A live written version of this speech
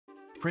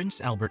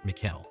Prince Albert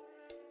Mikel.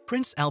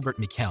 Prince Albert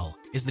Mikel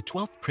is the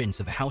 12th prince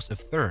of the House of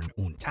Thurn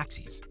und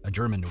Taxis, a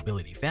German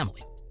nobility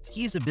family.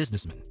 He is a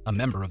businessman, a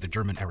member of the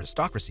German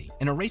aristocracy,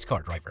 and a race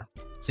car driver.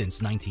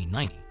 Since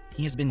 1990,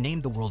 he has been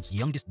named the world's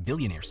youngest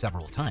billionaire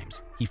several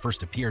times. He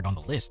first appeared on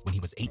the list when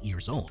he was 8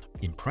 years old.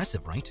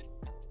 Impressive, right?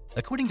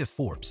 According to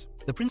Forbes,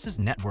 the prince's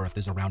net worth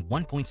is around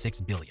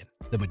 1.6 billion.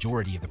 The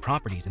majority of the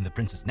properties in the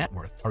prince's net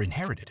worth are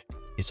inherited.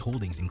 His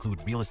holdings include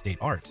real estate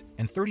art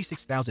and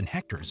 36,000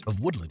 hectares of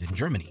woodland in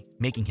Germany,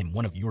 making him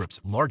one of Europe's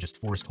largest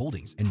forest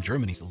holdings and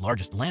Germany's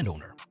largest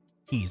landowner.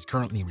 He is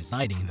currently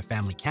residing in the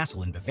family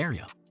castle in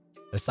Bavaria.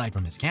 Aside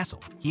from his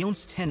castle, he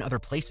owns 10 other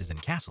places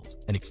and castles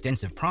and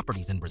extensive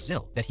properties in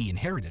Brazil that he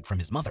inherited from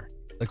his mother.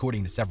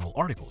 According to several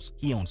articles,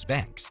 he owns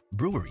banks,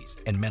 breweries,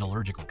 and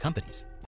metallurgical companies.